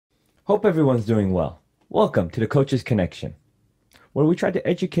Hope everyone's doing well. Welcome to the Coaches Connection, where we try to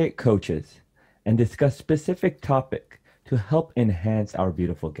educate coaches and discuss specific topic to help enhance our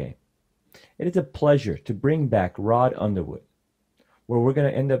beautiful game. It is a pleasure to bring back Rod Underwood, where we're going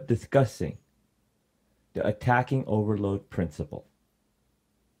to end up discussing the attacking overload principle.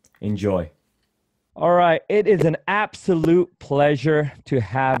 Enjoy. All right, it is an absolute pleasure to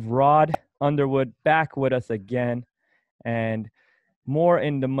have Rod Underwood back with us again, and more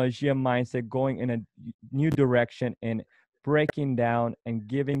in the Magia mindset, going in a new direction and breaking down and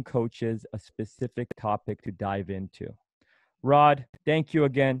giving coaches a specific topic to dive into. Rod, thank you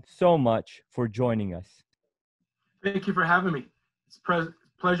again so much for joining us. Thank you for having me. It's a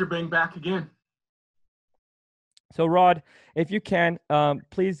pleasure being back again. So, Rod, if you can,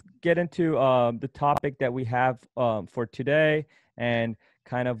 please get into the topic that we have for today and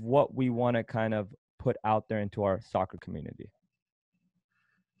kind of what we want to kind of put out there into our soccer community.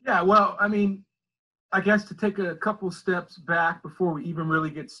 Yeah, well, I guess to take a couple steps back before we even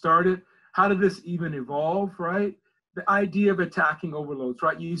really get started, how did this even evolve, right? The idea of attacking overloads,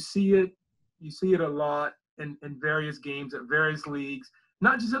 right? You see it a lot in various games at various leagues,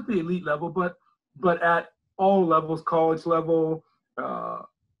 not just at the elite level, but at all levels, college level,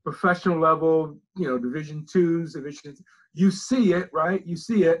 professional level, Division twos, divisions. You see it, right? You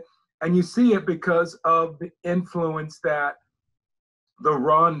see it, and you see it because of the influence that the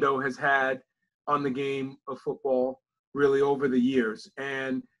Rondo has had on the game of football really over the years.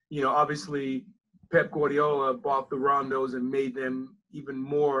 And, obviously Pep Guardiola bought the Rondos and made them even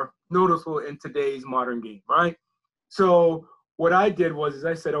more noticeable in today's modern game, right? So what I did was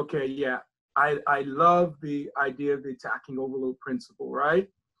I said, okay, yeah, I love the idea of the attacking overload principle, right?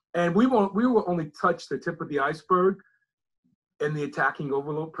 And we will only touch the tip of the iceberg in the attacking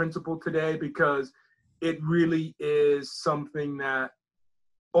overload principle today, because it really is something that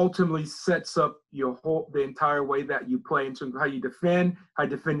ultimately sets up the entire way that you play in terms of how you defend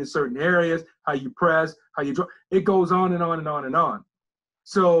in certain areas, how you press, how you draw. It goes on and on and on and on.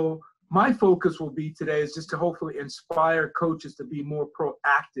 So my focus will be today is just to hopefully inspire coaches to be more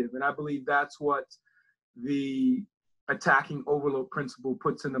proactive. And I believe that's what the attacking overload principle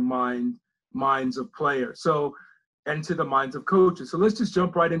puts in the minds of players. So, and to the minds of coaches. So let's just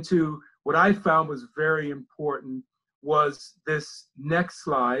jump right into what I found was very important was this next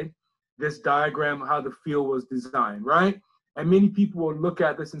slide, this diagram of how the field was designed, right? And many people will look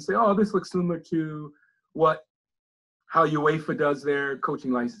at this and say, oh, this looks similar to how UEFA does their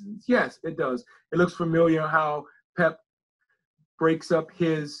coaching licenses. Yes, it does. It looks familiar how Pep breaks up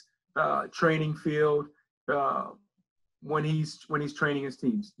his training field when he's training his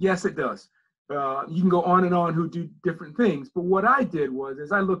teams. Yes, it does. You can go on and on who do different things. But what I did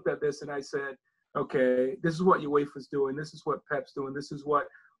was I looked at this and I said, okay, this is what UEFA's doing. This is what Pep's doing. This is what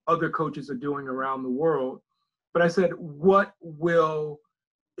other coaches are doing around the world. But I said, what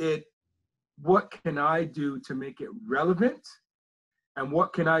can I do to make it relevant? And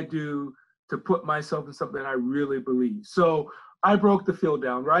what can I do to put myself in something I really believe? So I broke the field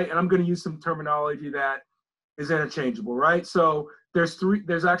down, right? And I'm going to use some terminology that is interchangeable, right? So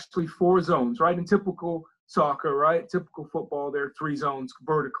there's actually 4 zones, right? In typical soccer, right? Typical football, there are 3 zones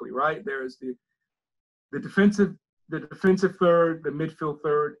vertically, right? There's the defensive third, the midfield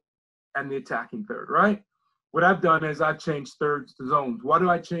third, and the attacking third, right? What I've done is I've changed thirds to zones. Why do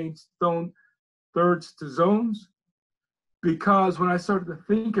I change thirds to zones? Because when I started to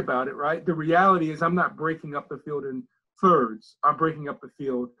think about it, right, the reality is I'm not breaking up the field in thirds. I'm breaking up the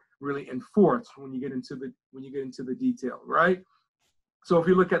field really in fourths when you get into the detail, right? So if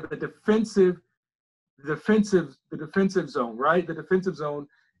you look at the defensive zone, right? The defensive zone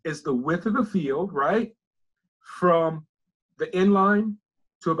is the width of the field, right? From the inline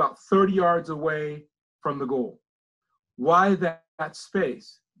to about 30 yards away from the goal. Why that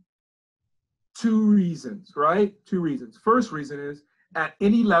space? 2 reasons, right? 2 reasons. First reason is at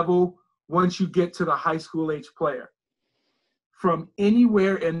any level, once you get to the high school age player, from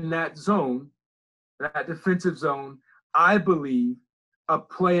anywhere in that zone, that defensive zone, I believe a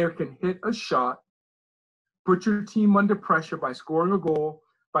player can hit a shot, put your team under pressure by scoring a goal,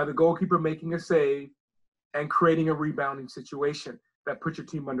 by the goalkeeper making a save, and creating a rebounding situation that puts your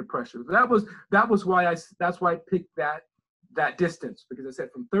team under pressure. That's why I picked that distance, because I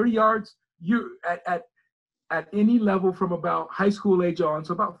said from 30 yards, you at any level from about high school age on,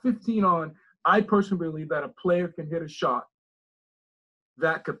 so about 15 on, I personally believe that a player can hit a shot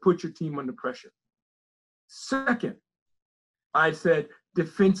that could put your team under pressure. Second, I said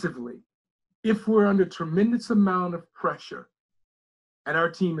defensively, if we're under tremendous amount of pressure and our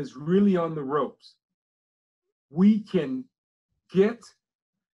team is really on the ropes, we can get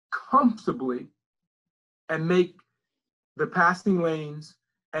comfortably and make the passing lanes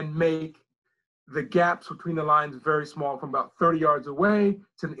and make the gaps between the lines very small, from about 30 yards away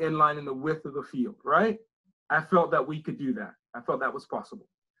to the end line in the width of the field, right? I felt that we could do that. I felt that was possible.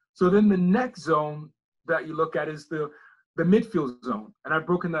 So then the next zone that you look at is the midfield zone. And I've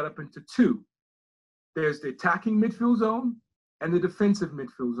broken that up into two. There's the attacking midfield zone and the defensive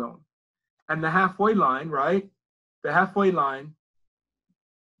midfield zone. And the halfway line, right? The halfway line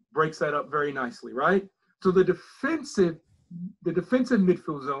breaks that up very nicely, right? So the defensive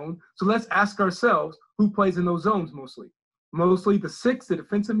midfield zone. So let's ask ourselves, who plays in those zones mostly? Mostly the 6, the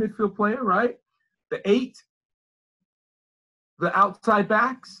defensive midfield player, right? The 8, the outside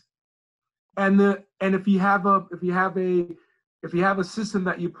backs, and if you have a system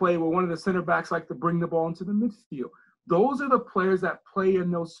that you play where one of the center backs like to bring the ball into the midfield, those are the players that play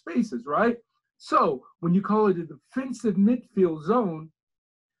in those spaces, right? So when you call it a defensive midfield zone,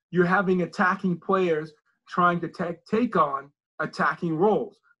 you're having attacking players trying to take on attacking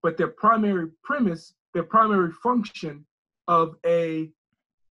roles. But their primary function of a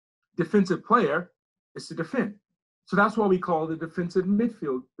defensive player is to defend. So that's why we call the defensive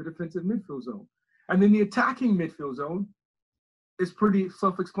midfield zone. And then the attacking midfield zone is pretty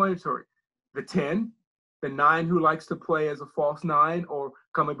self-explanatory. The 10, the 9 who likes to play as a false 9 or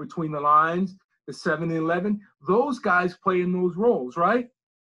coming between the lines, the 7 and 11, those guys play in those roles, right?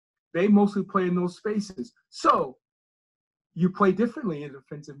 They mostly play in those spaces. So you play differently in the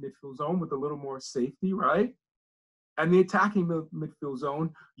defensive midfield zone with a little more safety, right? And the attacking midfield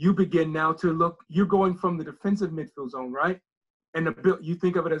zone, you begin now to look, you're going from the defensive midfield zone, right? And you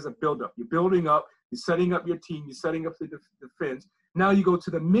think of it as a build-up. You're building up, you're setting up your team, you're setting up the defense. Now you go to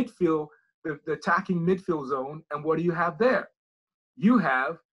the midfield, the attacking midfield zone, and what do you have there?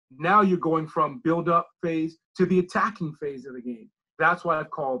 Now you're going from build-up phase to the attacking phase of the game. That's why I've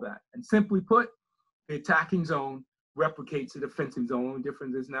called that. And simply put, the attacking zone replicates the defensive zone. The only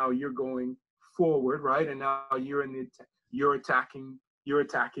difference is now you're going forward, right? And now you're in your attacking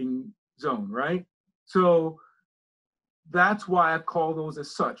zone, right? So that's why I call those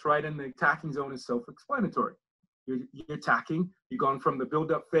as such, right? And the attacking zone is self-explanatory. You're attacking, you're going from the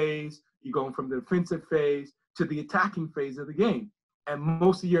build-up phase, you're going from the defensive phase to the attacking phase of the game. And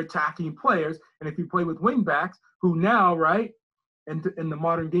most of your attacking players, and if you play with wing backs, who now, right, and in the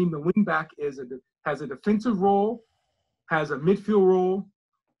modern game, the wing back has a defensive role, has a midfield role,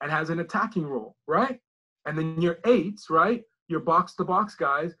 and has an attacking role, right? And then your 8s, right, your box-to-box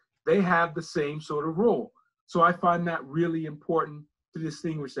guys, they have the same sort of role. So I find that really important to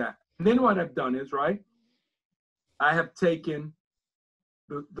distinguish that. And then what I've done is, right, I have taken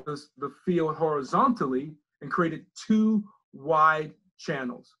the field horizontally and created 2 wide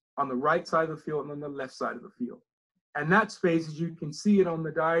channels on the right side of the field and on the left side of the field. And that space, as you can see it on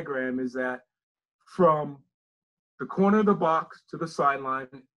the diagram, is that from the corner of the box to the sideline,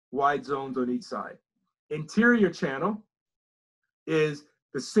 wide zones on each side. Interior channel is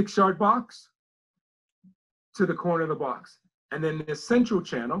the 6-yard box to the corner of the box. And then the central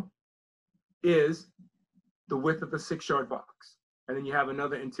channel is the width of the 6-yard box. And then you have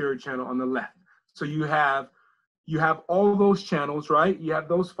another interior channel on the left. So you have all those channels, right? You have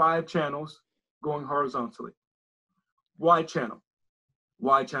those 5 channels going horizontally. Wide channel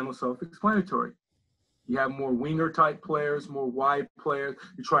self-explanatory. You have more winger type players, more wide players.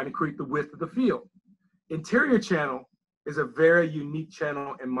 You're trying to create the width of the field. Interior channel is a very unique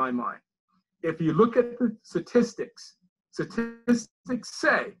channel in my mind. If you look at the statistics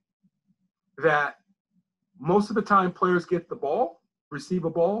say that most of the time players get the ball, receive a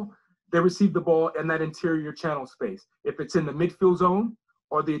ball, they receive the ball in that interior channel space. If it's in the midfield zone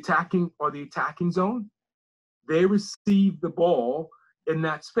or the attacking zone, they receive the ball in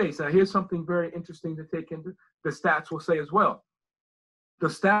that space. Now, here's something very interesting to take into the stats will say as well. The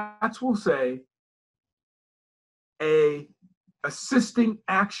stats will say a assisting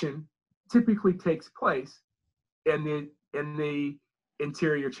action typically takes place in the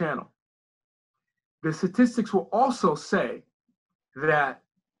interior channel. The statistics will also say that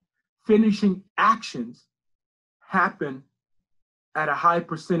finishing actions happen at a high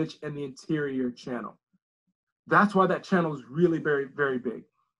percentage in the interior channel. That's why that channel is really very, very big,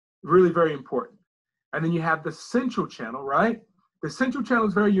 really very important. And then you have the central channel, right? The central channel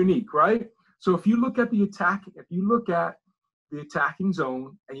is very unique, right? So if you look at the attacking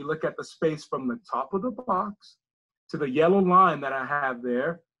zone and you look at the space from the top of the box to the yellow line that I have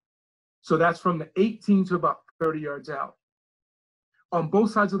there, so that's from the 18 to about 30 yards out. On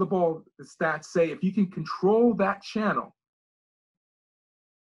both sides of the ball, the stats say if you can control that channel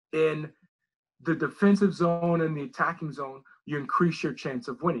in the defensive zone and the attacking zone, you increase your chance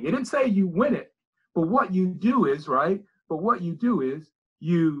of winning. It didn't say you win it, but what you do is, right? But what you do is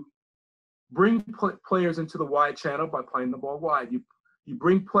you bring players into the wide channel by playing the ball wide. You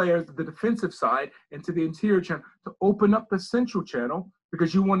bring players to the defensive side into the interior channel to open up the central channel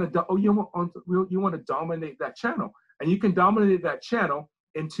because you want to dominate that channel. And you can dominate that channel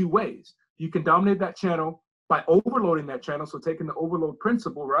in two ways. You can dominate that channel by overloading that channel, so taking the overload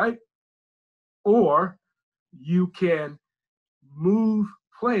principle, right? Or you can move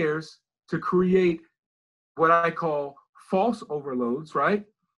players to create what I call false overloads, right?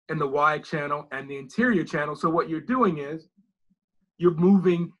 In the wide channel and the interior channel. So what you're doing is you're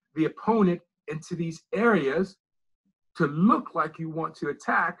moving the opponent into these areas to look like you want to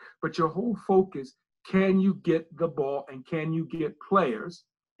attack, but your whole focus, can you get the ball and can you get players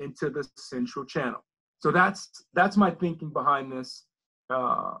into the central channel? So that's my thinking behind this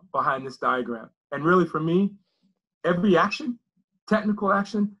diagram. And really for me, every action, technical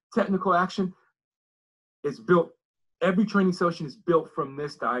action is built, every training session is built from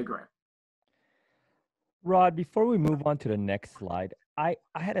this diagram. Rod, before we move on to the next slide, I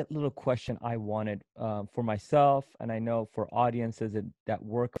had a little question I wanted for myself, and I know for audiences that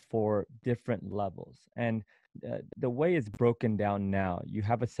work for different levels. And the way it's broken down now, you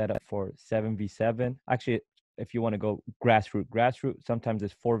have a setup for 7v7. Actually, if you want to go grassroots, sometimes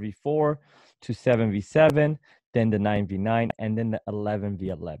it's 4v4 to 7v7, then the 9v9, and then the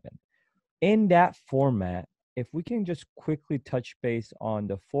 11v11. In that format, if we can just quickly touch base on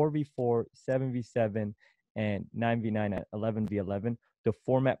the 4v4, 7v7, and 9v9 and 11v11, the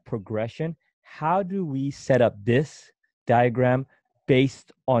format progression, how do we set up this diagram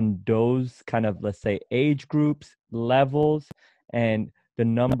based on those kind of, let's say, age groups, levels, and the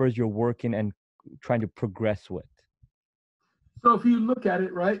numbers you're working and trying to progress with? So if you look at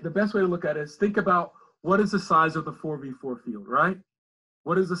it, right, the best way to look at it is think about what is the size of the 4v4 field, right?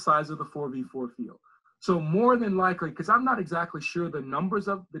 What is the size of the 4v4 field? So more than likely, because I'm not exactly sure the numbers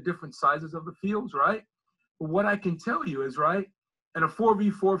of the different sizes of the fields, right? But what I can tell you is, right, in a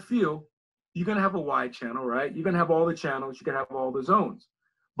 4v4 field, you're going to have a wide channel, right? You're going to have all the channels. You're going to have all the zones.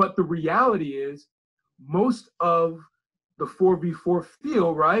 But the reality is most of the 4v4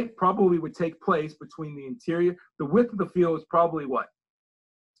 field, right, probably would take place between the interior. The width of the field is probably what?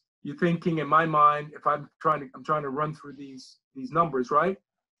 You're thinking in my mind, if I'm trying to run through these numbers, right?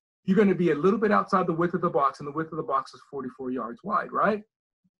 You're going to be a little bit outside the width of the box, and the width of the box is 44 yards wide, right?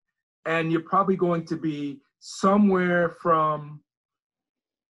 And you're probably going to be somewhere from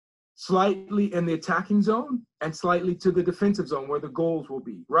slightly in the attacking zone and slightly to the defensive zone where the goals will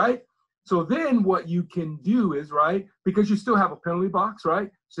be, right? So then what you can do is, right, because you still have a penalty box, right?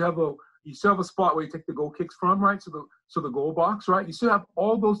 So you still have a spot where you take the goal kicks from, right? So the goal box, right? You still have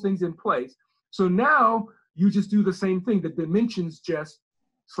all those things in place. So now you just do the same thing. The dimensions just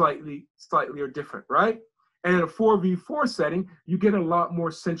slightly are different, right? And in a 4v4 setting, you get a lot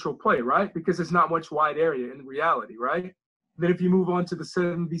more central play, right? Because there's not much wide area in reality, right? Then if you move on to the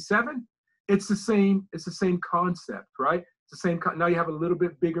 7v7, it's the same concept, right? It's the same. Now you have a little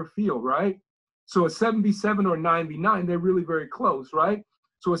bit bigger field, right? So a 7v7 or 9v9, they're really very close, right?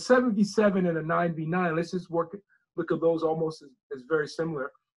 So a 7v7 and a 9v9, let's just look at those almost as very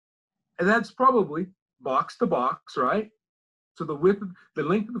similar. And that's probably box to box, right? So the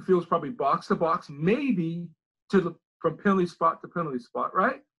length of the field is probably box to box, maybe from penalty spot to penalty spot,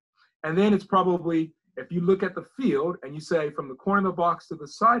 right? And then it's probably, if you look at the field and you say from the corner of the box to the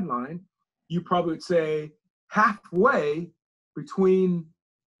sideline, you probably would say halfway between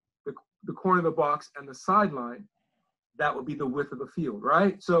the corner of the box and the sideline, that would be the width of the field,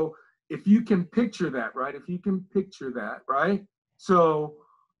 right? So if you can picture that, right? Right? So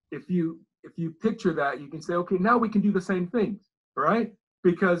if you picture that, you can say, okay, now we can do the same things, right?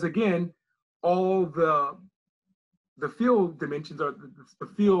 Because again, all the field dimensions are the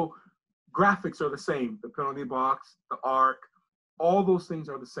field graphics are the same. The penalty box, the arc, all those things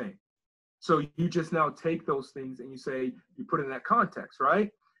are the same. So you just now take those things and you say, you put it in that context, right?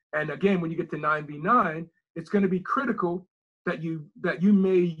 And again, when you get to 9v9, it's going to be critical that you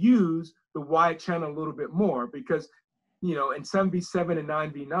may use the wide channel a little bit more because, in 7v7 and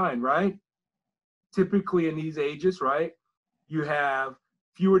 9v9, right? Typically in these ages, right, you have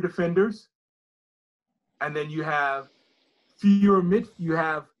fewer defenders, and then you have fewer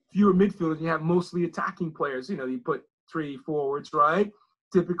midfielders, and you have mostly attacking players. You put 3 forwards, right?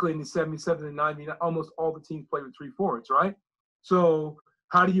 Typically in the 77 and 90, almost all the teams play with 3 forwards, right? So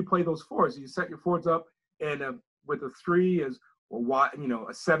how do you play those forwards? You set your forwards up with a 3 as or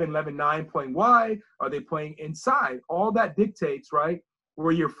a 7, 11, 9 playing wide. Are they playing inside? All that dictates, right,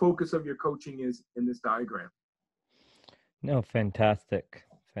 where your focus of your coaching is in this diagram. No, fantastic.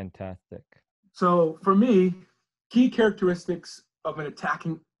 Fantastic. So for me, key characteristics of the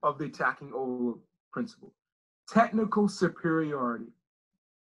attacking overload principle. Technical superiority.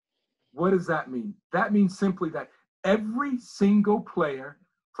 What does that mean? That means simply that every single player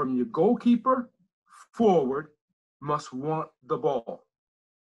from your goalkeeper forward must want the ball.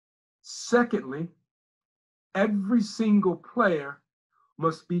 Secondly, every single player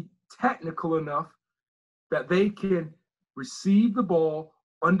must be technical enough that they can receive the ball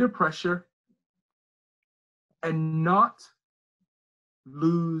under pressure and not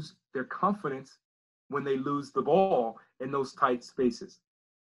lose their confidence when they lose the ball in those tight spaces.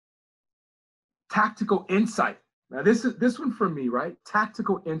 Tactical insight. Now this one for me, right?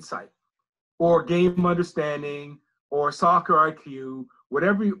 Tactical insight or game understanding or soccer IQ,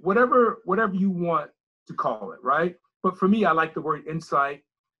 whatever you want to call it, right? But for me, I like the word insight.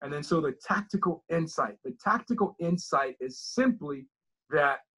 And then so the tactical insight. The tactical insight is simply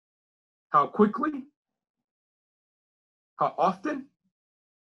that how quickly, how often,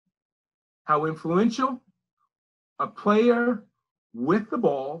 how influential a player with the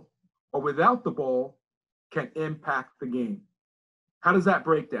ball or without the ball can impact the game. How does that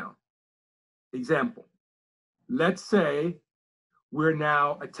break down? Example, let's say we're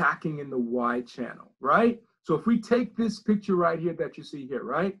now attacking in the wide channel, right? So if we take this picture right here that you see here,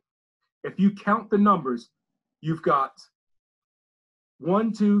 right? If you count the numbers, you've got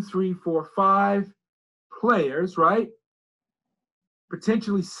 1, 2, 3, 4, 5 players, right?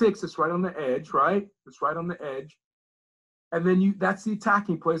 Potentially 6, it's right on the edge, right? It's right on the edge. And then that's the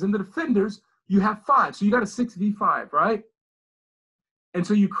attacking players. And the defenders, you have 5. So you got a 6v5, right? And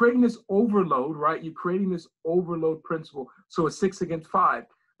so you're creating this overload, right? You're creating this overload principle. So it's 6 against 5.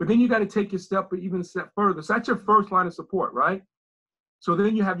 But then you got to take your step even a step further. So that's your first line of support, right? So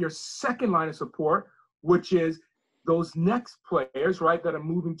then you have your second line of support, which is those next players, right, that are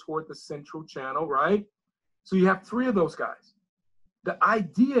moving toward the central channel, right? So you have 3 of those guys. The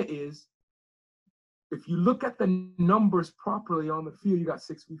idea is, if you look at the numbers properly on the field, you got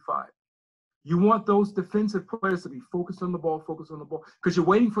 6v5. You want those defensive players to be focused on the ball, because you're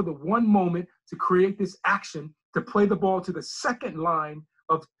waiting for the one moment to create this action to play the ball to the second line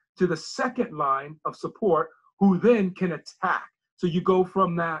of support, who then can attack. So you go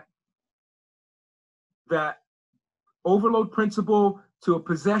from that overload principle to a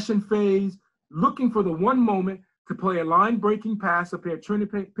possession phase, looking for the one moment to play a line-breaking pass, a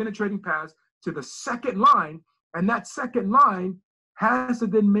penetrating pass to the second line, and that second line has to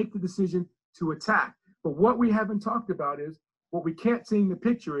then make the decision to attack. But what we haven't talked about is, what we can't see in the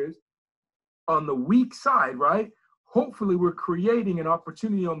picture is, on the weak side, right? Hopefully we're creating an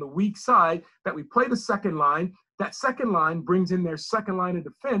opportunity on the weak side that we play the second line. That second line brings in their second line of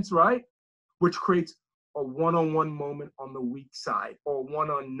defense, right? Which creates a one-on-one moment on the weak side, or a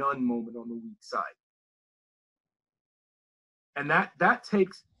one-on-none moment on the weak side. And that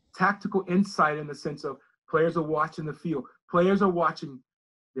takes tactical insight in the sense of players are watching the field. Players are watching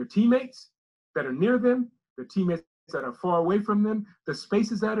their teammates that are near them, the teammates that are far away from them, the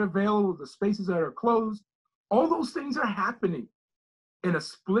spaces that are available, the spaces that are closed. All those things are happening in a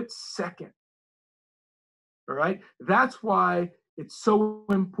split second. All right? That's why it's so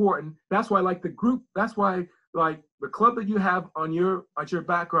important. That's why, like the group, that's why, like the club that you have on your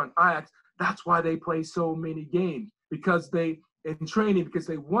background, Ajax, that's why they play so many games, because they, in training, because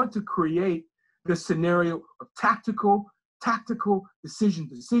they want to create the scenario of tactical decision,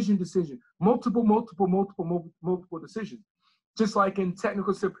 multiple decisions. Just like in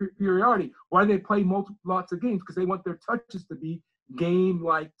technical superiority, why they play lots of games? Because they want their touches to be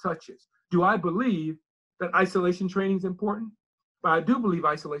game-like touches. Do I believe that isolation training is important? But I do believe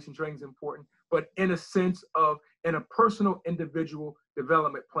isolation training is important, but in a sense of, in a personal individual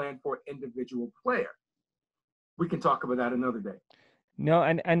development plan for an individual player. We can talk about that another day. No,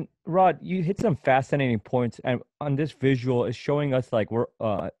 and Rod, you hit some fascinating points, and on this visual is showing us like we're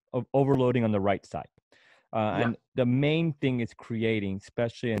overloading on the right side. And the main thing is creating,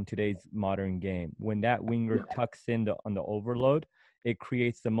 especially in today's modern game, when that winger tucks in on the overload, it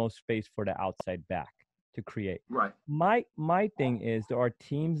creates the most space for the outside back to create. Right. My thing is, there are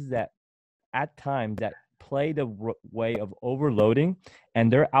teams that at times that play the way of overloading,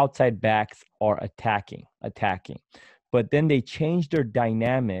 and their outside backs are attacking. But then they change their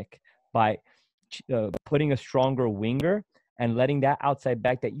dynamic by putting a stronger winger and letting that outside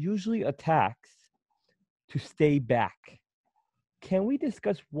back that usually attacks to stay back. Can we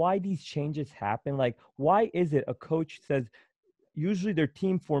discuss why these changes happen? Like, why is it a coach says, usually their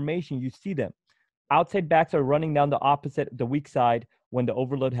team formation, you see them, outside backs are running down the weak side, when the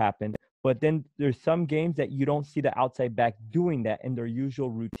overload happened. But then there's some games that you don't see the outside back doing that in their usual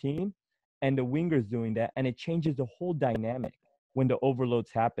routine and the wingers doing that. And it changes the whole dynamic when the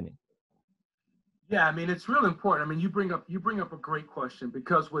overload's happening. Yeah, I mean, it's real important. I mean, you bring up a great question,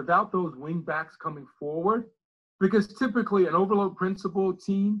 because without those wing backs coming forward, because typically an overload principle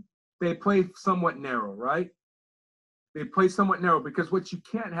team, they play somewhat narrow, right? They play somewhat narrow, because what you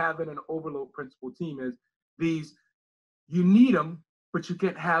can't have in an overload principle team is these, you need them, but you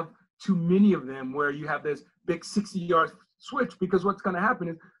can't have too many of them where you have this big 60-yard switch, because what's going to happen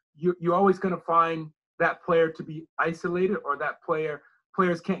is you're always going to find that player to be isolated, or that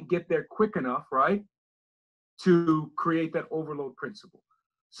players can't get there quick enough, right, to create that overload principle.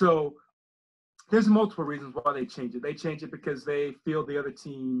 So there's multiple reasons why they change it. They change it because they feel the other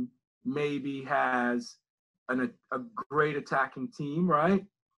team maybe has a great attacking team, right?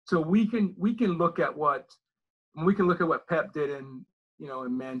 So we can look at what Pep did in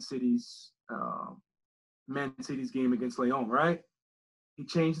Man City's game against Lyon, right? He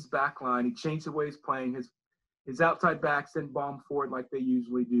changed his back line. He changed the way he's playing. His outside backs didn't bomb forward like they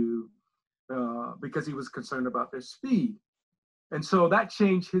usually do, because he was concerned about their speed. And so that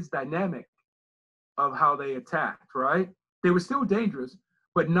changed his dynamic of how they attacked, right? They were still dangerous,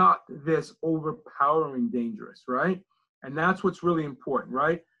 but not this overpowering dangerous, right? And that's what's really important,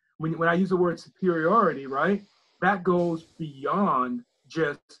 right? When I use the word superiority, right, that goes beyond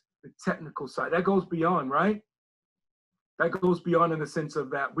just the technical side. That goes beyond, right? That goes beyond in the sense of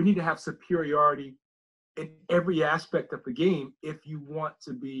that we need to have superiority in every aspect of the game if you want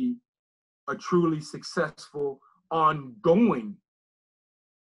to be a truly successful, ongoing,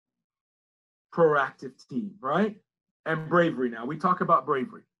 proactive team, right? And bravery. Now, we talk about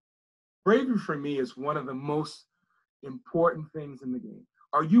bravery. Bravery for me is one of the most important things in the game.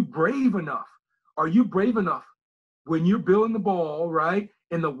 Are you brave enough? Are you brave enough when you're building the ball, right,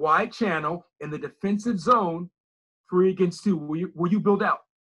 in the wide channel, in the defensive zone, 3 against 2? Will you build out?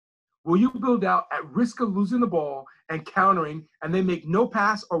 Will you build out at risk of losing the ball and countering, and they make no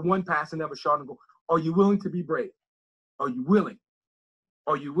pass or one pass and have a shot and goal? Are you willing to be brave? Are you willing?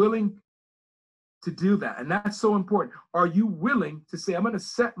 Are you willing to do that? And that's so important. Are you willing to say, I'm going to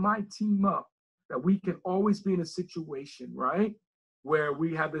set my team up that we can always be in a situation, right, where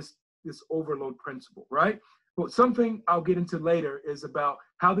we have this overload principle, right? But something I'll get into later is about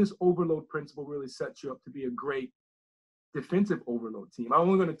how this overload principle really sets you up to be a great defensive overload team. I'm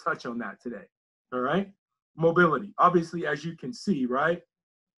only going to touch on that today, all right? Mobility, obviously, as you can see, right?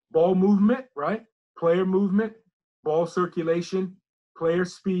 Ball movement, right? Player movement, ball circulation, player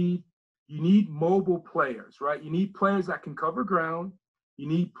speed. You need mobile players, right? You need players that can cover ground. You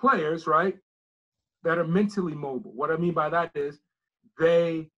need players, right, that are mentally mobile. What I mean by that is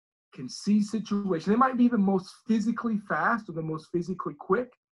they can see situations. They might be the most physically fast or the most physically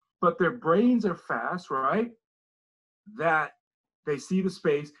quick, but their brains are fast, right? That they see the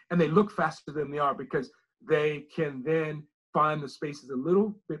space and they look faster than they are, because they can then find the spaces a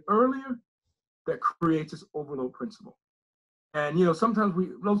little bit earlier. That creates this overload principle. And sometimes we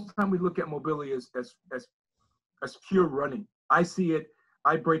look at mobility as pure running. I see it.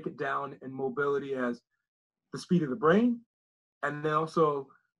 I break it down in mobility as the speed of the brain, and then also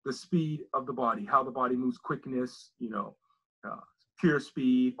the speed of the body, how the body moves, quickness, pure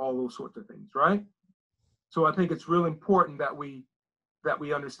speed, all those sorts of things, right? So I think it's real important that we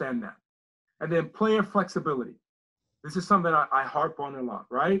understand that. And then player flexibility. This is something I harp on a lot,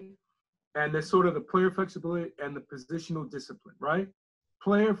 right? And there's sort of the player flexibility and the positional discipline, right?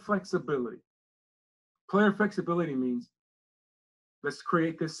 Player flexibility. Player flexibility means, let's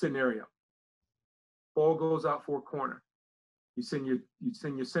create this scenario. Ball goes out for a corner. You send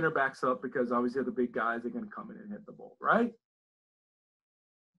your center backs up, because obviously the big guys are going to come in and hit the ball, right?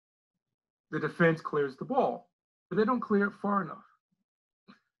 The defense clears the ball, but they don't clear it far enough.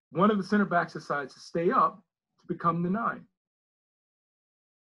 One of the center backs decides to stay up to become the 9.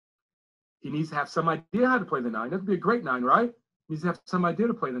 He needs to have some idea how to play the 9. That would be a great 9, right? He needs to have some idea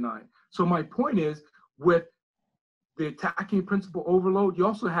to play the 9. So my point is, with the attacking principle overload, you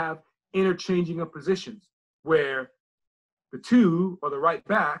also have interchanging of positions, where the 2 or the right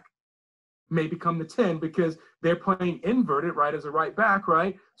back may become the 10, because they're playing inverted, right, as a right back,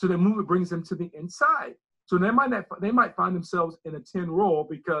 right? So their movement brings them to the inside. So they might find themselves in a 10 role,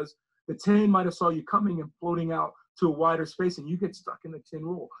 because the 10 might have saw you coming and floating out to a wider space, and you get stuck in the 10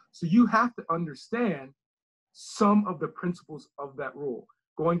 role. So you have to understand some of the principles of that rule.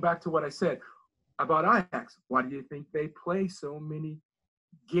 Going back to what I said about Ajax, why do you think they play so many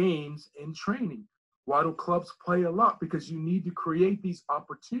games in training? Why do clubs play a lot? Because you need to create these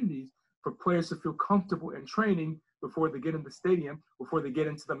opportunities for players to feel comfortable in training before they get in the stadium, before they get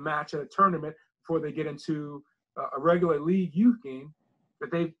into the match at a tournament, before they get into a regular league youth game,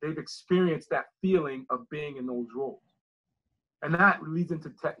 that they've experienced that feeling of being in those roles. And that leads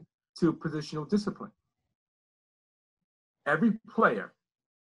into to positional discipline. Every player,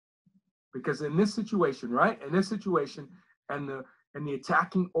 because in this situation, right? In this situation, and the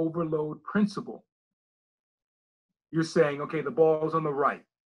attacking overload principle, you're saying, okay, the ball's on the right.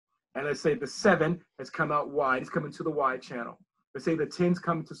 And let's say the 7 has come out wide, it's coming to the wide channel. Let's say the 10's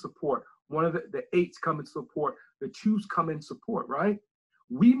coming to support. One of the 8's coming to support. The 2's come in support, right?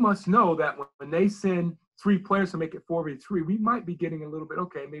 We must know that when they send 3 players to make it 4v3, we might be getting a little bit,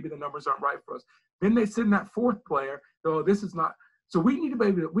 okay, maybe the numbers aren't right for us. Then they send that 4th player, though this is not. So we need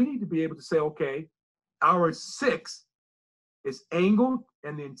to be able to say, okay, our 6 is angled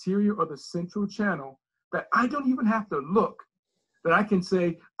in the interior of the central channel that I don't even have to look, that I can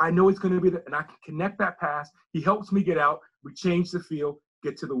say, I know it's going to be there, and I can connect that pass. He helps me get out. We change the field,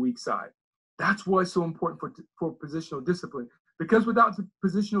 get to the weak side. That's why it's so important for positional discipline. Because without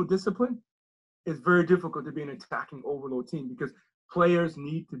positional discipline, it's very difficult to be an attacking overload team, because players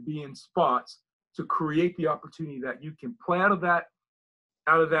need to be in spots to create the opportunity that you can play out of that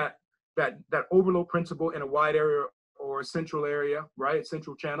overload principle in a wide area or a central area, right?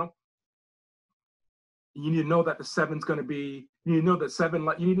 Central channel. You need to know that the 7's going to be, you need to know that 7,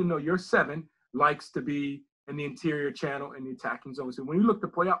 you need to know your 7 likes to be in the interior channel in the attacking zone. So when you look to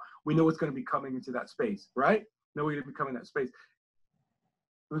play out, we know it's going to be coming into that space, right? Know we're going to be coming in that space.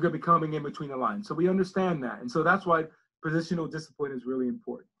 We're going to be coming in between the lines. So we understand that. And so that's why positional discipline is really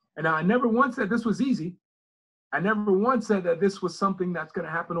important. And I never once said this was easy. I never once said that this was something that's going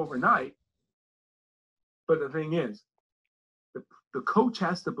to happen overnight. But the thing is, the coach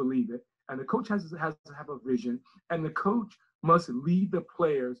has to believe it, and the coach has to have a vision, and the coach must lead the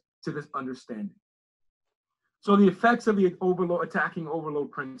players to this understanding. So the effects of the attacking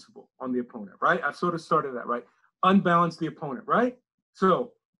overload principle on the opponent, right? I've sort of started that, right? Unbalance the opponent, right?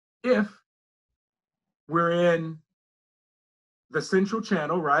 So if we're in the central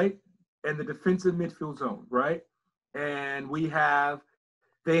channel, right, and the defensive midfield zone, right, and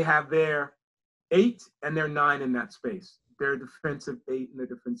they have their 8 and their 9 in that space. Their defensive 8 and their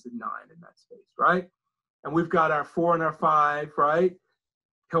defensive 9 in that space, right? And we've got our 4 and our 5, right,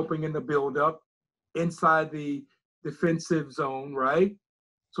 helping in the build-up inside the defensive zone, right?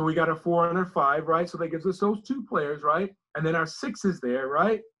 So we got our 4 and our 5, right? So that gives us those 2 players, right? And then our 6 is there,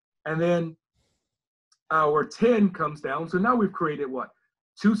 right? And then our 10 comes down. So now we've created what?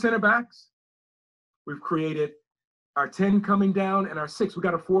 2 center backs. We've created our 10 coming down and our 6. We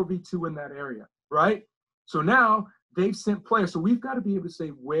got a 4v2 in that area, right? So now they've sent players. So we've got to be able to say,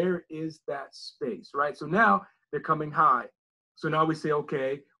 where is that space, right? So now they're coming high. So now we say,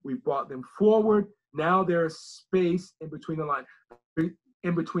 okay, we've brought them forward. Now there's space in between the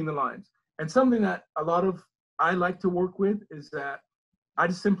lines. And something that I like to work with is that I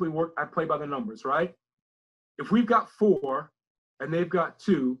just simply I play by the numbers, right? If we've got 4 and they've got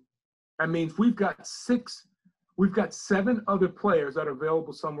 2, that means we've got 7 other players that are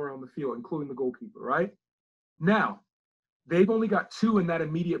available somewhere on the field, including the goalkeeper, right? Now, they've only got 2 in that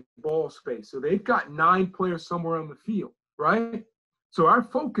immediate ball space. So they've got 9 players somewhere on the field, right? So our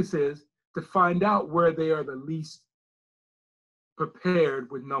focus is to find out where they are the least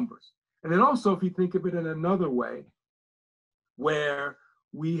prepared with numbers. And then also, if you think of it in another way, where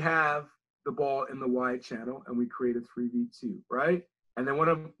we have the ball in the wide channel and we create a 3v2, right? And then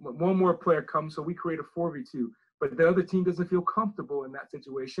one more player comes, so we create a 4v2. But the other team doesn't feel comfortable in that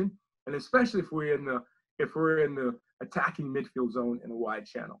situation, and especially if we're in the attacking midfield zone in a wide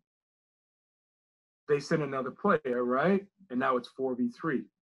channel. They send another player, right? And now it's 4v3.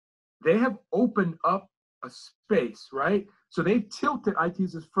 They have opened up a space, right? So they've tilted, I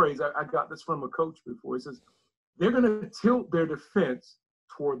use this phrase, I got this from a coach before. He says, they're going to tilt their defense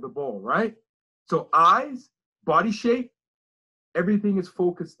toward the ball, right? So eyes, body shape, everything is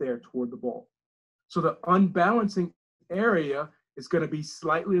focused there toward the ball. So the unbalancing area is going to be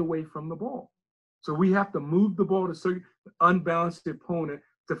slightly away from the ball. So we have to move the ball to unbalance the opponent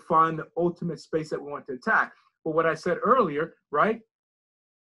to find the ultimate space that we want to attack. But what I said earlier, right?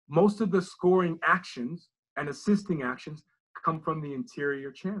 Most of the scoring actions and assisting actions come from the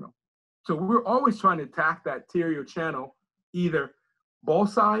interior channel. So we're always trying to attack that interior channel, either ball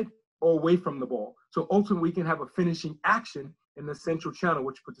side or away from the ball. So ultimately we can have a finishing action in the central channel,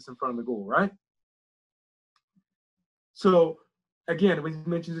 which puts us in front of the goal, right? So again, we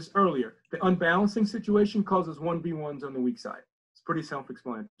mentioned this earlier, the unbalancing situation causes 1v1s on the weak side. It's pretty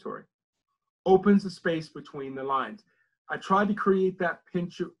self-explanatory. Opens the space between the lines. I tried to create that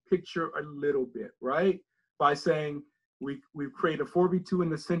picture a little bit, right? by saying we create a 4v2 in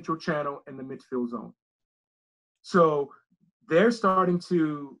the central channel and the midfield zone. So they're starting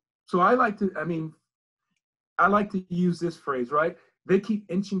to, so I like to use this phrase, right? They keep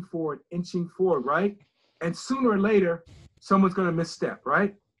inching forward, right? And sooner or later, someone's going to misstep,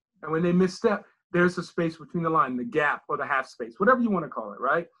 right? And when they misstep, there's a space between the line, the gap or the half space, whatever you want to call it,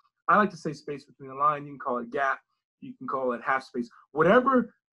 right? I like to say space between the line. You can call it gap. You can call it half space.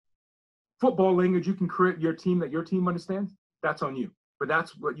 Whatever football language you can create your team that your team understands, that's on you. But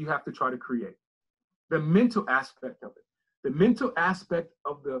that's what you have to try to create. The mental aspect of it. The mental aspect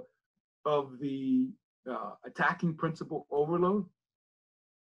of the attacking principle overload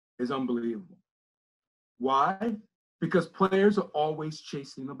is unbelievable. Why? Because players are always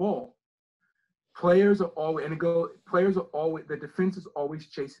chasing the ball. The defense is always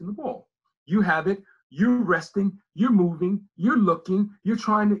chasing the ball. You have it, you're resting, you're moving, you're looking, you're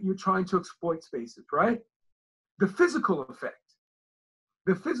trying to exploit spaces, right? The physical effect.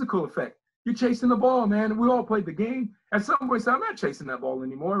 You're chasing the ball, man. We all played the game. At some point, I'm not chasing that ball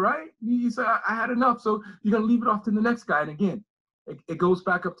anymore, right? You say, I had enough, so you're going to leave it off to the next guy. And again, it goes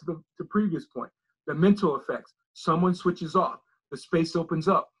back up to the previous point. The mental effects. Someone switches off. The space opens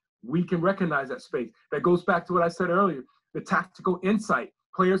up. We can recognize that space. That goes back to what I said earlier. The tactical insight.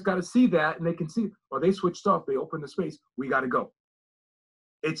 Players got to see that, and they can see, well, they switched off. They opened the space. We got to go.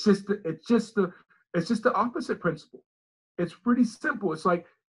 It's just the opposite principle. It's pretty simple. It's like,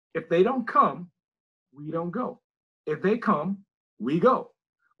 if they don't come, we don't go. If they come, we go.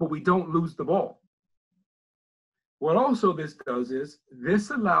 But we don't lose the ball. What also this does is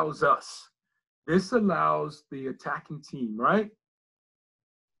this allows the attacking team, right,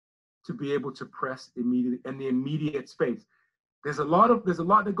 to be able to press immediately in the immediate space. There's a lot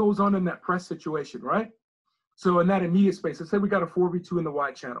that goes on in that press situation, right? So in that immediate space, let's say we got a 4v2 in the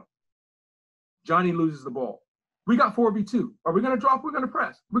wide channel. Johnny loses the ball. We got 4v2. Are we going to drop? We're going to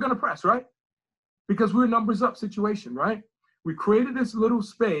press. We're going to press, right? Because we're numbers up situation, right? We created this little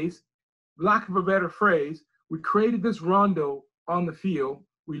space, lack of a better phrase. We created this rondo on the field.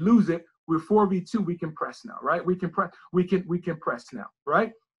 We lose it. We're 4v2. We can press now, right? We can press now,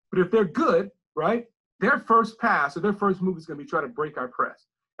 right? But if they're good, right, their first pass or their first move is going to be try to break our press.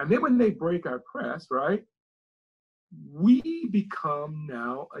 And then when they break our press, right, we become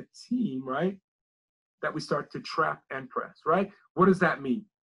now a team, right, that we start to trap and press, right? What does that mean?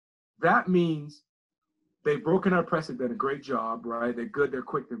 That means they've broken our press. They've done a great job, right? They're good. They're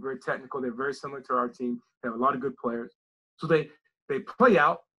quick. They're very technical. They're very similar to our team. They have a lot of good players. So they play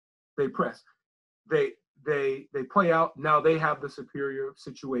out. They press. They play out. Now they have the superior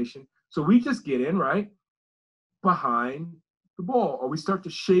situation. So we just get in, right, behind the ball, or we start to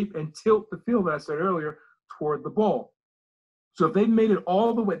shape and tilt the field, as I said earlier, toward the ball. So if they made it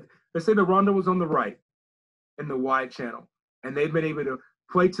all the way, let's say the rondo was on the right in the wide channel, and they've been able to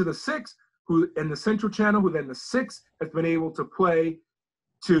play to the 6, who in the central channel, who then the 6 has been able to play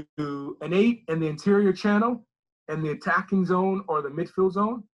to an 8 in the interior channel and the attacking zone or the midfield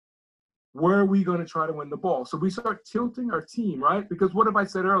zone. Where are we going to try to win the ball? So we start tilting our team, right? Because what have I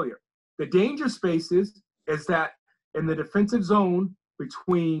said earlier? The danger spaces is that in the defensive zone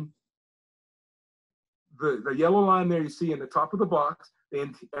between the yellow line there you see in the top of the box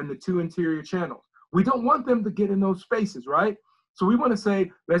and the 2 interior channels. We don't want them to get in those spaces, right? So we want to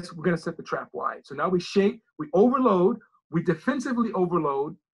say, we're going to set the trap wide. So now we shape, we overload, we defensively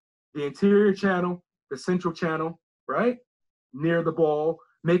overload the interior channel, the central channel, right? Near the ball,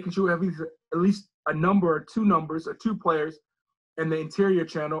 making sure we have at least a number or 2 numbers or 2 players in the interior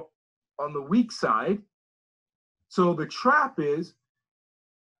channel on the weak side. So the trap is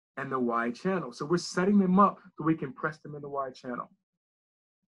in the wide channel. So we're setting them up so we can press them in the wide channel.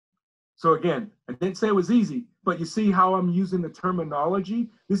 So again, I didn't say it was easy, but you see how I'm using the terminology?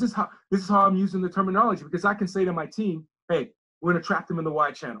 This is how I'm using the terminology, because I can say to my team, hey, we're going to trap them in the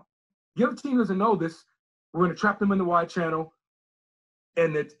wide channel. The other team doesn't know this. We're going to trap them in the wide channel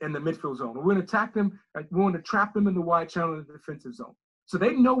in the midfield zone. We're going to attack them. We're going to trap them in the wide channel in the defensive zone. So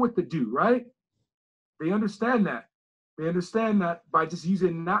they know what to do, right? They understand that. They understand that by just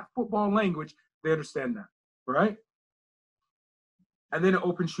using not football language, they understand that, right? And then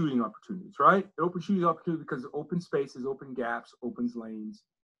open shooting opportunities, right? Open shooting opportunities because open spaces, open gaps, opens lanes,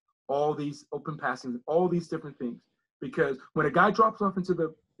 all these open passing, all these different things. Because when a guy drops off into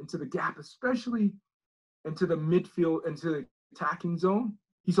the gap, especially into the midfield, into the attacking zone,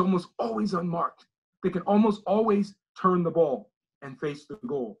 he's almost always unmarked. They can almost always turn the ball and face the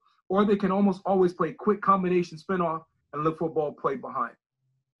goal. Or they can almost always play quick combination spin off and let football play behind.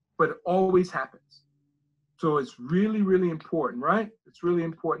 But it always happens. So it's really, really important, right? It's really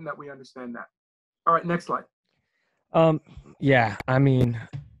important that we understand that. All right, next slide. Um, yeah, I mean,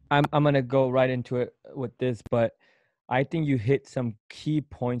 I'm gonna go right into it with this, but I think you hit some key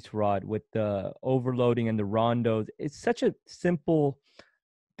points, Rod, with the overloading and the rondos. It's such a simple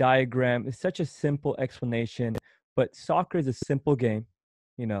diagram. It's such a simple explanation, but soccer is a simple game,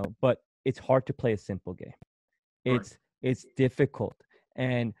 but it's hard to play a simple game. Right. It's difficult.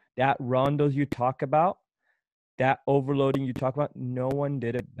 And that rondos you talk about, that overloading you talk about, no one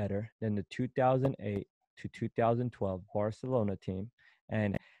did it better than the 2008 to 2012 Barcelona team.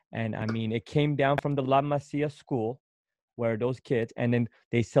 And and I mean, it came down from the La Masia school where those kids, and then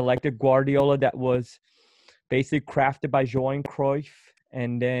they selected Guardiola that was basically crafted by Johan Cruyff,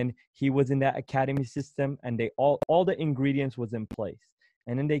 and then he was in that academy system, and they all the ingredients was in place.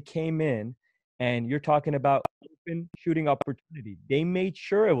 And then they came in, and you're talking about open shooting opportunity. They made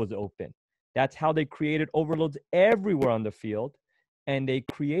sure it was open. That's how they created overloads everywhere on the field, and they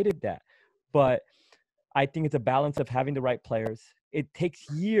created that. But I think it's a balance of having the right players. It takes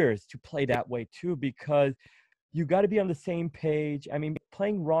years to play that way too, because you got to be on the same page. I mean,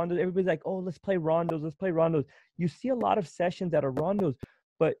 playing rondos, everybody's like, oh, let's play rondos, let's play rondos. You see a lot of sessions that are rondos,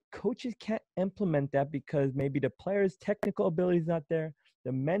 but coaches can't implement that because maybe the players' technical ability is not there,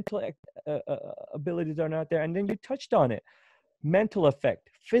 the mental abilities are not there. And then you touched on it, mental effect,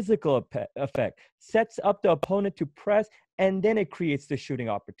 physical effect, sets up the opponent to press, and then it creates the shooting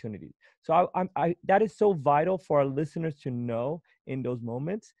opportunities. So that is so vital for our listeners to know in those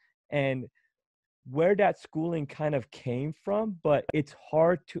moments. And where that schooling kind of came from, but it's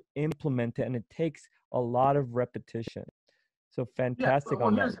hard to implement it and it takes a lot of repetition. So Yeah. fantastic Well,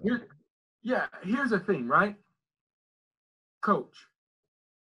 on that. here's the thing, right? Coach,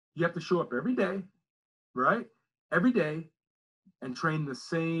 you have to show up every day, right? Every day and train the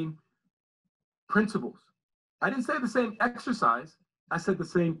same principles. I didn't say the same exercise. I said the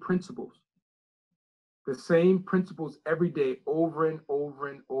same principles. The same principles every day, over and over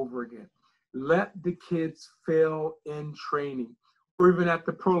and over again. Let the kids fail in training, or even at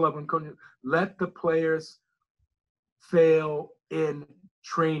the pro level. Let the players fail in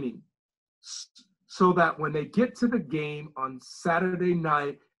training so that when they get to the game on Saturday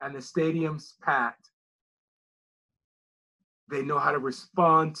night and the stadium's packed, they know how to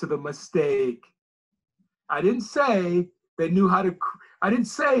respond to the mistake. I didn't say they knew how to, I didn't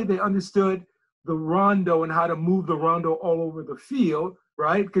say they understood the rondo and how to move the rondo all over the field,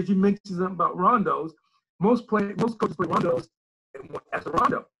 right? Because you mentioned something about rondos. Most coaches play rondos as a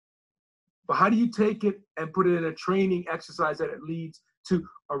rondo. But how do you take it and put it in a training exercise that it leads to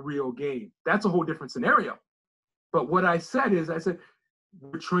a real game? That's a whole different scenario. But what I said is,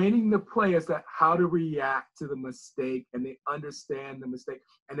 we're training the players that how to react to the mistake, and they understand the mistake,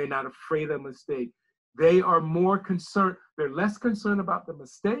 and they're not afraid of the mistake. They are more concerned, they're less concerned about the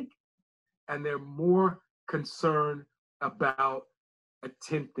mistake, and they're more concerned about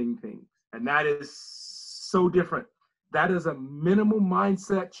attempting things. And that is so different. That is a minimal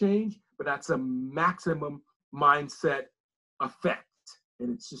mindset change, but that's a maximum mindset effect. And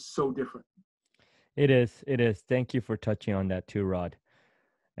it's just so different. It is. It is. Thank you for touching on that too, Rod.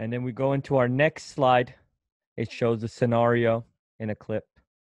 And then we go into our next slide. It shows the scenario in a clip.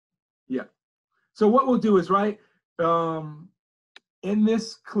 Yeah. So what we'll do is, right, in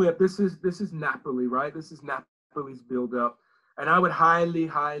this clip, this is Napoli, right? This is Napoli's build up. And I would highly,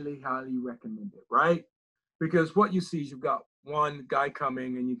 highly, highly recommend it, right? Because what you see is you've got one guy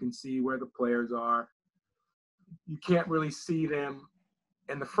coming and you can see where the players are. You can't really see them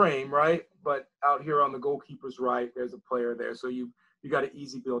in the frame, right? But out here on the goalkeeper's right, there's a player there. So you got an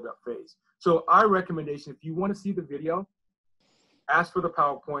easy build up phase. So our recommendation, if you want to see the video, ask for the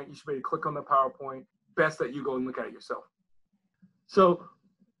PowerPoint. You should be able to click on the PowerPoint. Best that you go and look at it yourself. So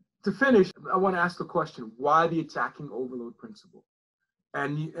to finish, I want to ask the question, why the attacking overload principle?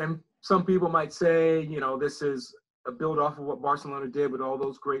 And some people might say, this is a build off of what Barcelona did with all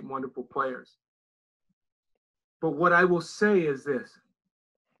those great, wonderful players. But what I will say is this,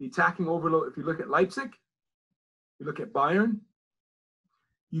 the attacking overload, if you look at Leipzig, you look at Bayern,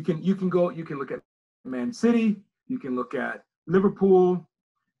 you can look at Man City, you can look at Liverpool,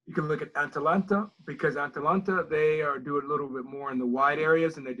 you can look at Atalanta, because Atalanta, they are doing a little bit more in the wide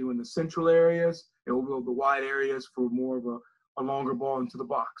areas than they do in the central areas. They overload the wide areas for more of a longer ball into the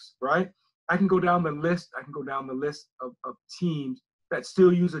box, right? I can go down the list of teams that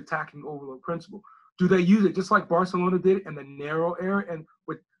still use attacking overload principle. Do they use it just like Barcelona did in the narrow area and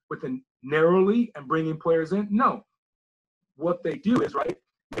with the narrowly and bringing players in? No. What they do is, right,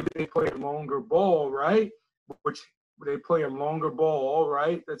 maybe they play a longer ball, right, which they play a longer ball,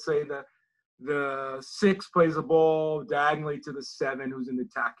 right? Let's say the 6 plays a ball diagonally to the 7 who's in the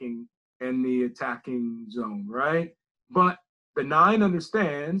attacking zone, right? But the 9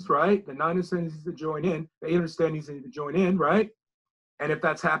 understands, right? The 9 understands he needs to join in. The 8 understands he needs to join in, right? And if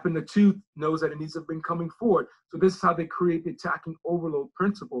that's happened, the 2 knows that it needs to have been coming forward. So this is how they create the attacking overload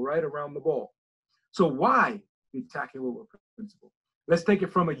principle, right, around the ball. So why the attacking overload principle? Let's take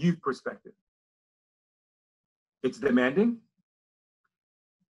it from a youth perspective. It's demanding.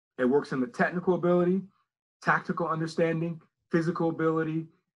 It works in the technical ability, tactical understanding, physical ability,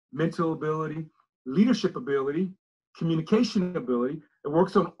 mental ability, leadership ability, communication ability. It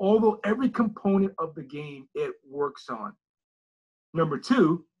works on every component of the game it works on. Number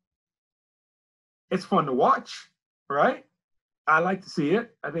 2, it's fun to watch, right? I like to see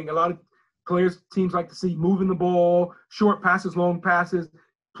it. I think a lot of teams like to see moving the ball, short passes, long passes,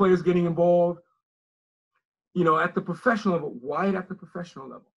 players getting involved. At the professional level, why at the professional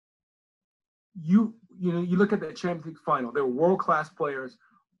level? You look at the Champions League final. There were world-class players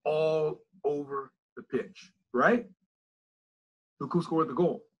all over the pitch, right? Look who scored the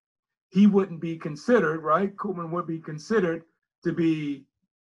goal. He wouldn't be considered, right? Koeman would be considered to be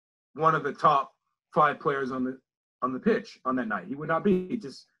one of the top 5 players on the pitch on that night. He would not be.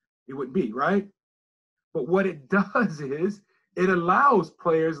 He wouldn't be, right? But what it does is it allows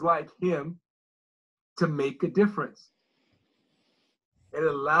players like him to make a difference. It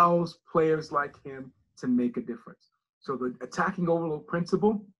allows players like him to make a difference. So the attacking overload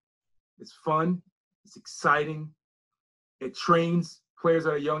principle is fun, it's exciting, it trains players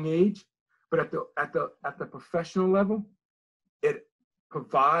at a young age, but at the professional level, it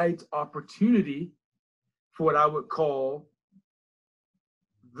provides opportunity for what I would call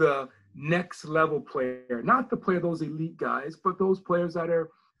the next level player, not the player, those elite guys, but those players that are,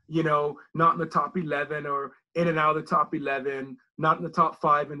 not in the top 11 or in and out of the top 11, not in the top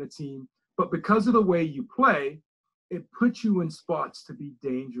 5 in the team. But because of the way you play, it puts you in spots to be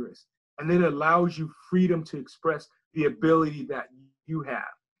dangerous. And then it allows you freedom to express the ability that you have.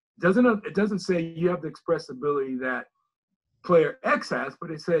 It doesn't say you have the express ability that player X has,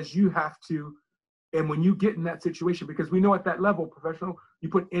 but it says you have to. And when you get in that situation, because we know at that level, professional, you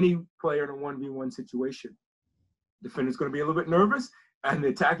put any player in a 1v1 situation, defender's going to be a little bit nervous, and the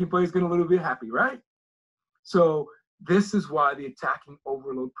attacking player is going to be a little bit happy, right? So this is why the attacking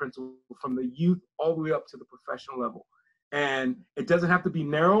overload principle from the youth all the way up to the professional level. And it doesn't have to be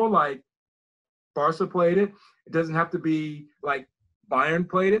narrow like Barca played it. It doesn't have to be like Bayern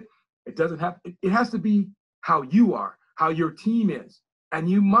played it. It has to be how you are, how your team is. And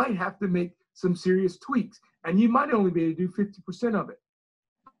you might have to make some serious tweaks. And you might only be able to do 50% of it.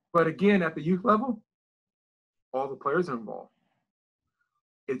 But again, at the youth level, all the players are involved.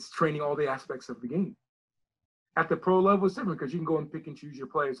 It's training all the aspects of the game. At the pro level, it's different because you can go and pick and choose your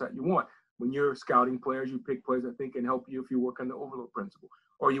players that you want. When you're scouting players, you pick players that think can help you if you work on the overload principle,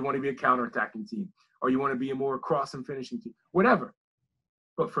 or you want to be a counter-attacking team, or you want to be a more cross and finishing team, whatever.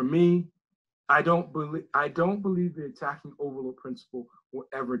 But for me, I don't believe the attacking overload principle will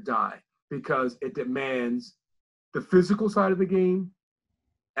ever die because it demands the physical side of the game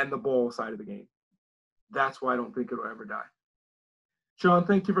and the ball side of the game. That's why I don't think it'll ever die. Sean,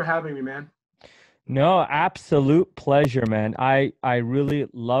 thank you for having me, man. No, absolute pleasure, man. I really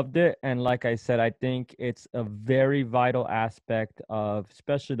loved it. And like I said, I think it's a very vital aspect of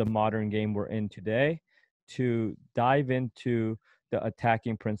especially the modern game we're in today to dive into the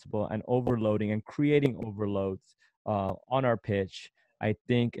attacking principle and overloading and creating overloads on our pitch. I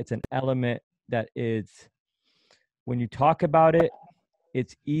think it's an element that is, when you talk about it,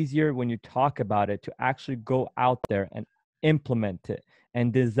 it's easier when you talk about it to actually go out there and implement it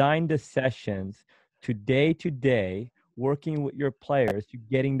and design the sessions to day, working with your players, to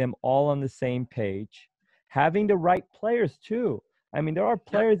getting them all on the same page, having the right players too. I mean, there are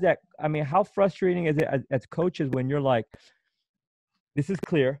players that, I mean, how frustrating is it as coaches when you're like, this is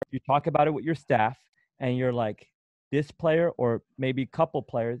clear, you talk about it with your staff and you're like, this player or maybe a couple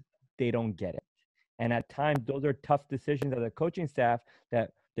players, they don't get it. And at times, those are tough decisions as a coaching staff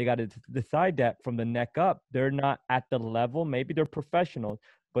that they got to decide that from the neck up, they're not at the level. Maybe they're professionals,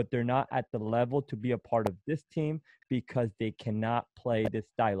 but they're not at the level to be a part of this team because they cannot play this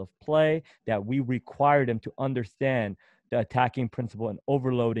style of play that we require them to understand the attacking principle and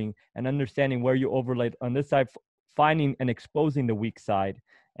overloading and understanding where you overload on this side, finding and exposing the weak side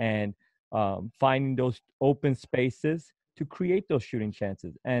and finding those open spaces to create those shooting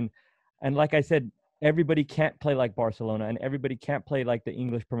chances. And like I said, everybody can't play like Barcelona and everybody can't play like the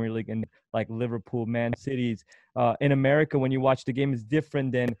English Premier League and like Liverpool, Man Cities. In America, when you watch the game, is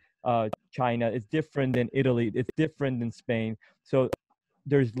different than China. It's different than Italy. It's different than Spain. So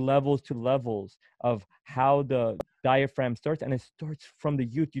there's levels to levels of how the diaphragm starts, and it starts from the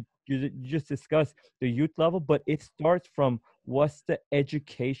youth. You just discussed the youth level, but it starts from what's the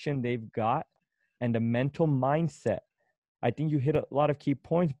education they've got and the mental mindset. I think you hit a lot of key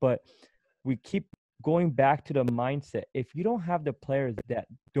points, but we keep going back to the mindset. If you don't have the players that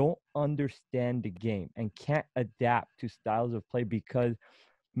don't understand the game and can't adapt to styles of play because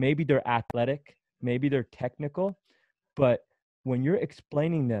maybe they're athletic, maybe they're technical, but when you're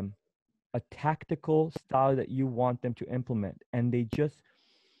explaining them a tactical style that you want them to implement and they just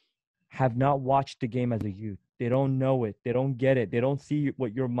have not watched the game as a youth, they don't know it, they don't get it, they don't see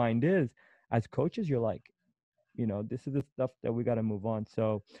what your mind is, as coaches, you're like, this is the stuff that we got to move on.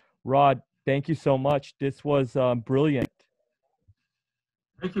 So, Rod, thank you so much. This was brilliant.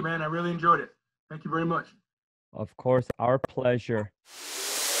 Thank you, man. I really enjoyed it. Thank you very much. Of course, our pleasure.